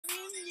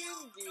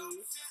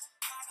do?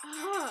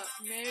 Oh,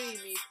 marry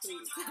me,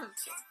 please.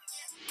 Okay.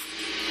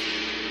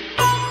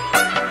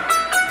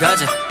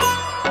 가자.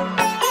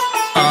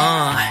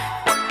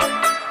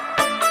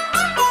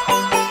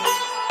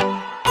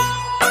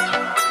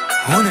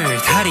 오늘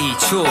달이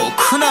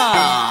좋구나.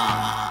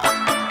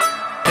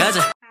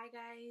 가자. Hi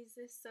guys,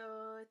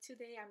 so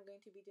today I'm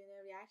going to be doing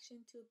a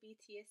reaction to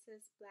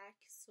BTS's Black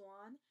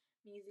Swan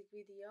music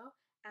video.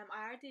 I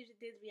already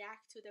did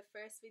react to the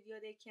first video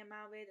they came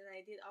out with, and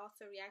I did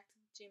also react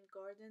to Jim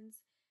Gordon's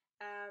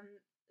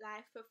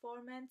live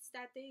performance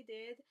that they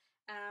did.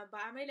 But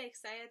I'm really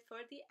excited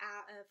for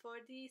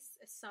this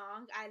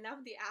song. I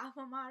love the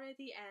album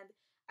already, and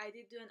I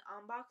did do an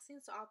unboxing,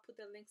 so I'll put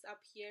the links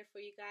up here for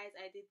you guys.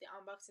 I did the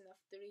unboxing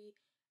of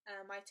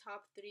my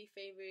top 3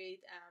 favorite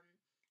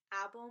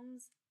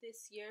albums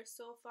this year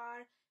so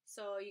far,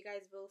 so you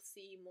guys will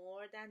see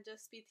more than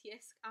just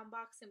BTS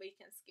unboxing, but you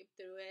can skip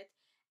through it.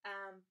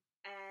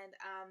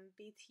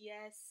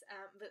 BTS,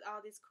 with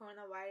all this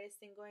coronavirus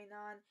thing going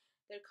on,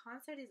 their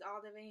concert is all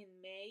the way in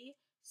May,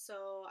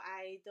 so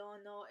I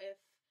don't know if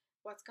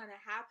what's gonna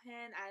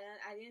happen.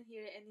 I didn't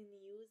hear any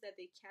news that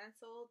they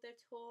canceled their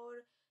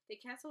tour. They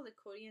canceled the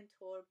Korean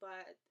tour,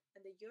 but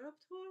the Europe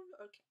tour,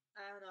 or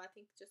I don't know, I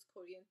think just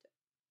Korean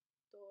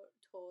tour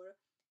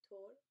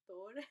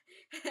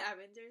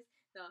Avengers,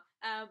 no.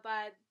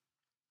 But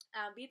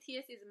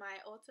BTS is my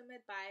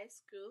ultimate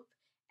bias group,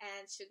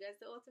 and Suga's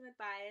the ultimate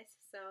bias,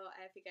 so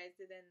if you guys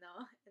didn't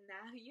know,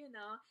 now you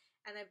know.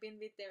 And I've been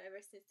with them ever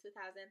since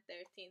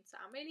 2013, so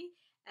I'm really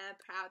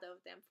proud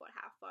of them for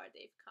how far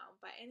they've come.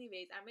 But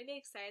anyways, I'm really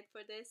excited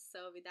for this,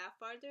 so without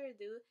further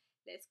ado,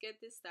 let's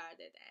get this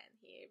started, and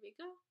here we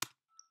go.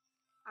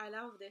 I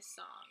love this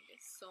song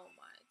so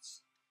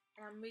much,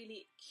 and I'm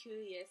really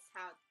curious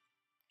how,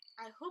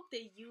 I hope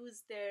they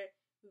use their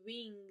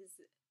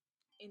wings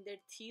in their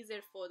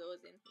teaser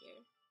photos in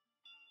here.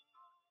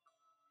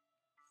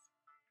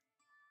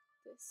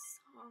 The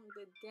song,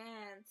 the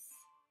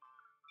dance.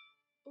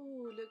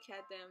 Ooh, look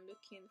at them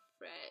looking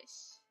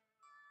fresh.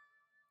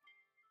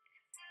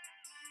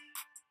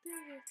 Do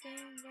your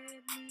thing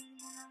with me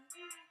now.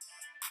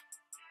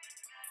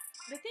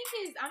 The thing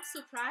is, I'm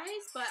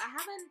surprised, but I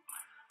haven't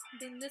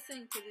been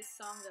listening to this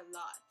song a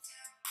lot.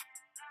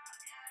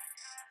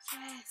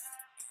 Yes.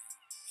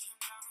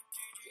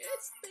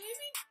 Yes,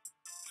 baby.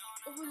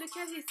 Oh, look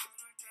at his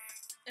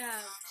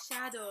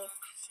shadow.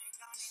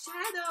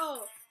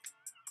 Shadow.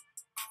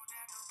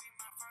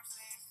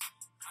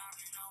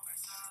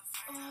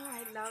 Oh,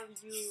 I love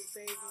you,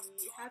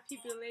 baby. Happy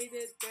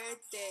belated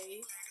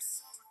birthday,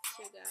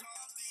 Suga.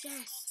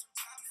 Yes.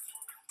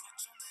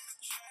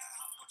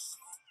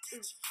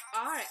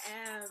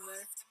 RM.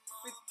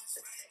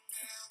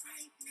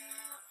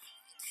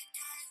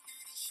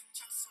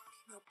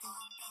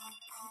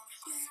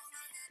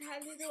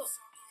 That little.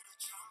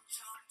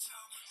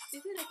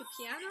 Is it like a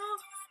piano?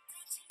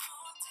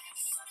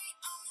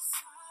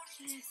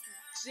 Yes.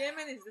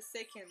 Jimin is the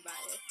second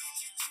bias.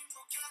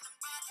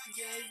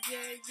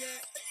 Yeah.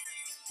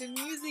 The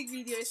music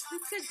video, it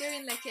looks like they're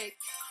in like a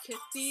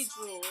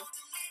cathedral.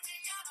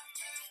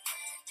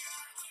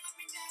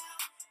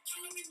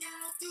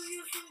 Yes.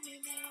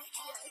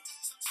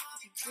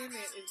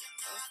 Jimin is.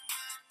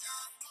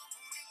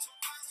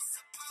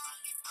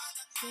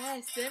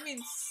 Yes, them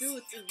in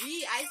suits.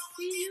 I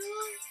see you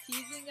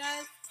teasing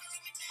us.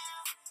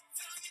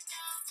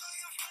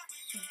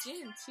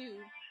 Jin too.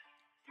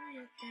 Do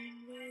your thing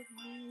with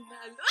me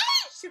now.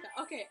 Ah, Sugar.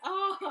 Okay.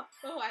 Oh,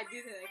 I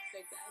didn't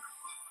expect that.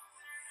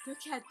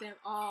 Look at them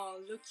all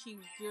looking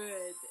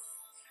good.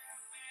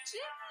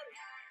 Jin.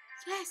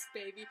 Yes,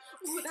 baby.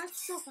 Oh,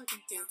 that's so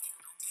fucking cute.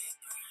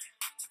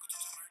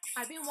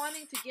 I've been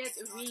wanting to get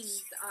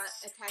wings,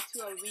 a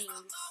tattoo of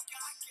wings.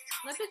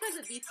 Not because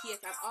of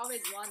BTS, I've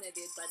always wanted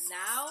it, but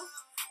now,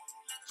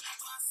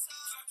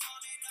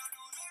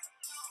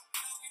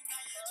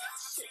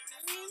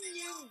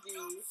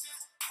 yes.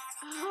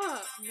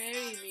 Oh,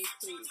 marry me,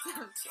 please.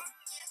 Okay.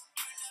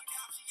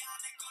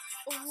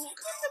 Oh, look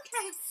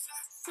at him,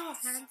 so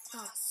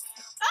handsome.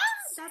 Ah,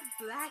 that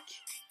black.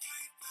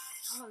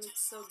 Oh,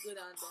 looks so good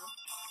on them.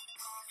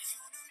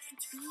 The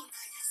beat.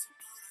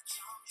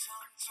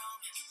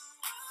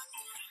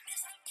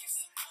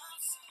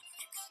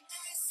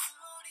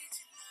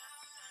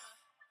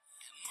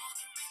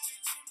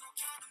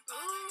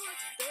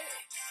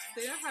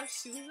 They don't have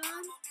shoes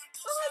on?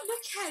 Oh,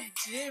 look at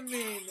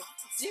Jimin.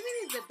 Jimin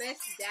is the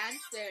best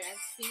dancer and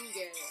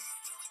singer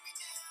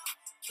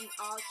in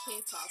all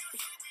K-pop.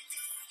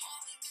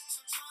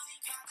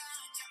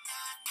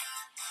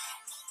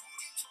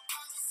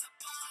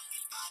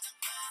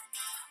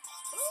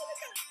 Oh,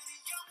 look at.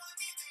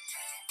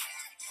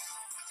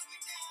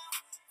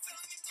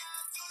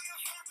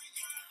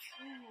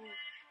 Oh,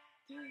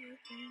 do you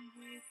think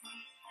with me?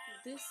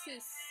 This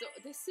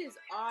is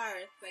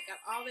art. Like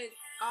art is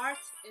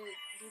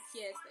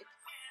BTS. Like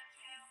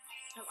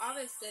I've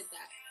always said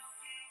that.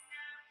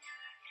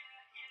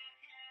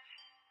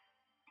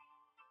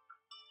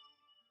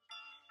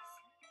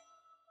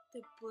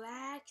 The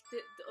black,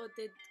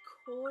 the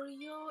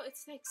choreo,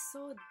 it's like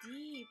so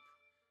deep.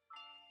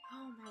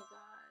 Oh my god.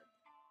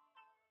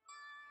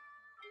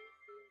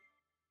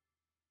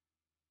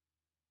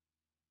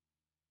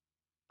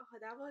 Oh,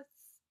 that was.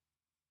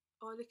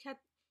 Oh, look at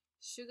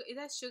Sugar. Is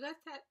that Sugar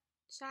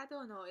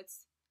Shadow? No,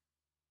 it's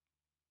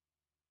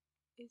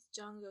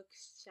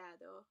Jungkook's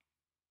shadow.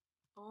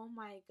 Oh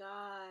my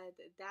god,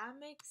 that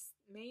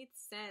made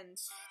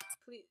sense.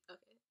 Please,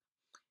 okay.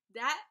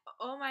 That,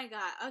 oh my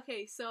god.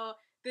 Okay, so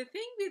the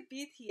thing with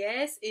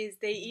BTS is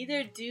they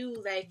either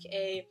do like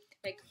a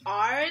like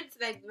art,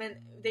 like when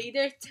they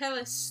either tell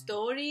a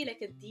story,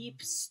 like a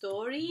deep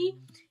story,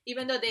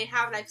 even though they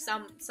have like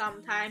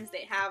sometimes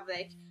they have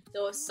like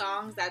those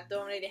songs that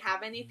don't really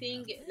have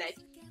anything, like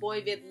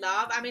Boy with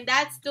Love. I mean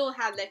that still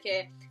had like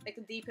a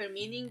deeper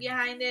meaning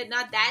behind it.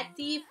 Not that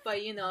deep, but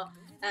it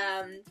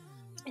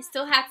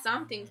still had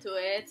something to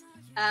it.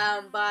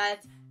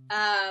 But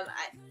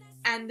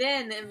and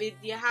then with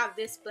you have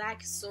this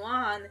Black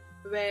Swan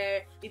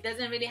where it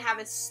doesn't really have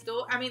a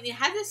story. I mean, it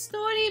has a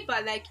story,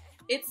 but like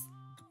it's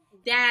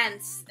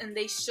dance, and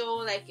they show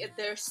like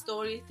their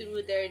story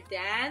through their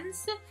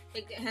dance.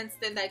 Like, hence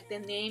the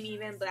name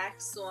even Black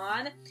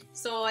Swan.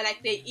 So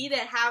like they either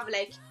have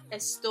like a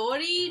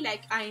story,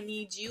 like I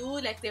Need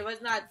You, like there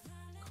was not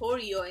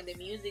choreo in the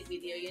music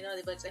video,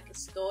 there was like a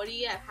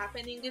story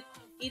happening with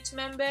each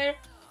member.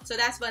 So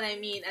that's what I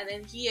mean. And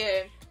then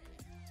here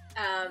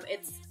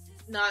it's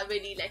not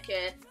really like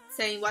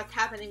saying what's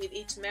happening with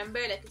each member,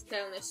 like it's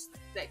telling us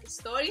like a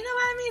story, you know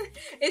what I mean?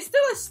 It's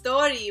still a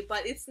story,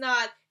 but it's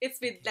not. It's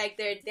with like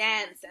their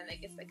dance, and like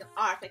it's like an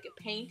art, like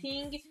a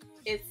painting.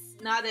 It's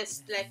not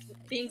as like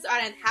things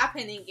aren't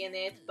happening in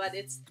it, but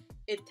it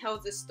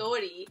tells a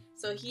story.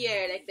 So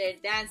here, like their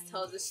dance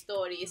tells a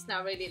story. It's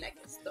not really like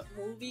a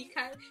movie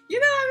kind of, you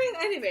know what I mean?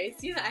 Anyways,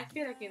 I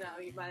feel like you know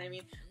what I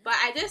mean. But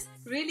I just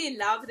really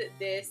loved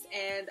this,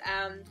 and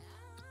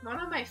one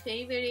of my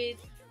favorite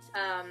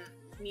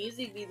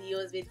music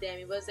videos with them.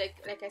 It was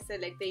like I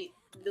said, like they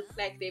looked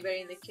like they were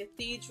in the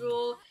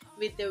cathedral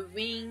with the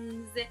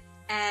wings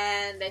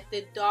and like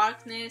the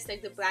darkness,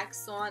 like the Black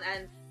Swan,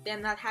 and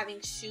them not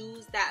having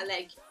shoes.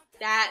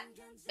 That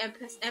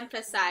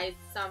emphasized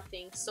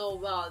something so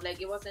well. Like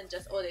it wasn't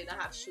just, oh, they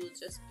don't have shoes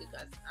just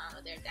because I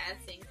don't know, they're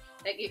dancing.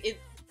 Like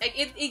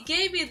it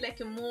gave it like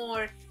a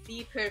more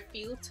deeper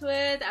feel to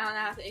it. I don't know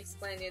how to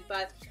explain it,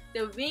 but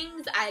the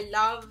wings, I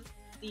love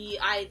the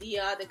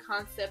idea, the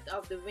concept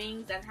of the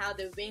wings and how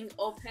the wing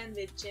opened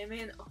with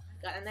Jimin. Oh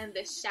my god! And then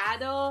the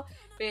shadow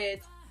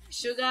with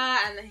Suga,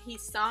 and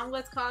his song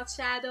was called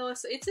Shadow.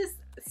 So it's just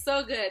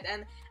so good.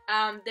 And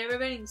they were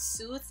wearing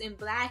suits in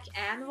black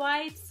and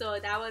white, so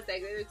that was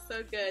like, it looked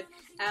so good.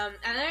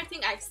 Another thing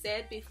I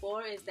said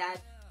before is that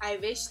I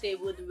wish they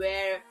would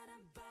wear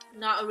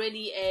not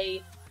really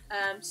a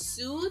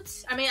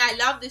suit. I mean, I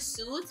love the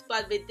suit,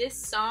 but with this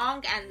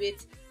song and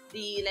with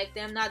the like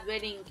them not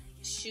wearing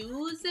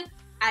shoes,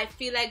 I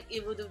feel like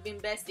it would have been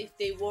best if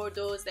they wore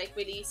those like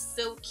really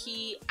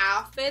silky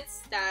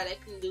outfits that are like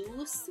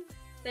loose,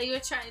 that you're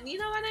trying, you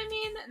know what I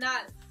mean?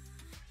 Not,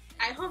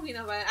 I hope you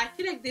know what I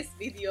feel like this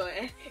video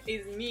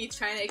is me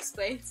trying to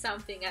explain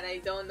something and I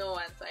don't know,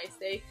 and so I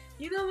say,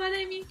 you know what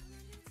I mean?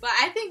 But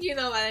I think you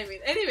know what I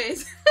mean.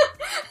 Anyways,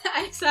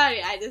 I'm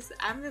sorry,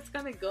 I'm just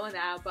gonna go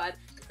now, but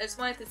I just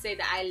wanted to say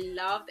that I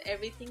loved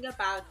everything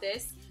about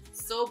this.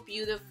 So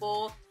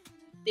beautiful.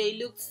 They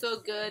looked so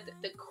good.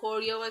 The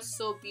choreo was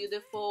so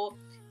beautiful.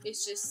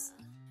 It's just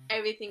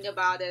everything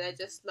about it I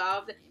just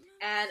loved.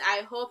 And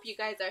I hope you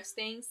guys are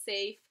staying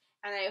safe.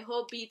 And I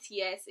hope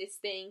BTS is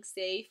staying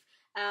safe.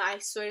 I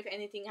swear if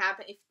anything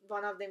happens, if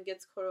one of them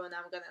gets corona,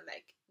 I'm gonna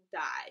like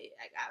die.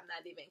 Like, I'm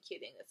not even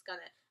kidding.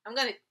 I'm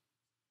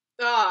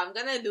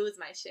gonna lose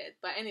my shit.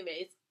 But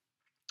anyways,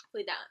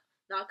 hopefully that,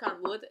 knock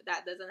on wood,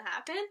 that doesn't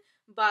happen.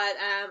 But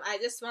I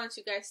just want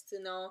you guys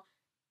to know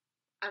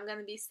I'm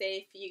gonna be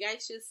safe. You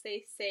guys should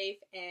stay safe,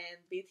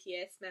 and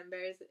BTS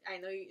members, I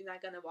know you're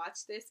not gonna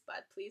watch this,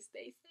 but please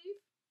stay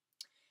safe.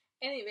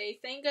 Anyway,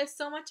 thank you guys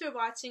so much for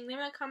watching. Leave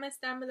a comment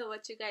down below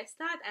what you guys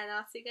thought, and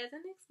I'll see you guys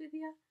in the next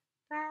video.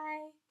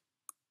 Bye!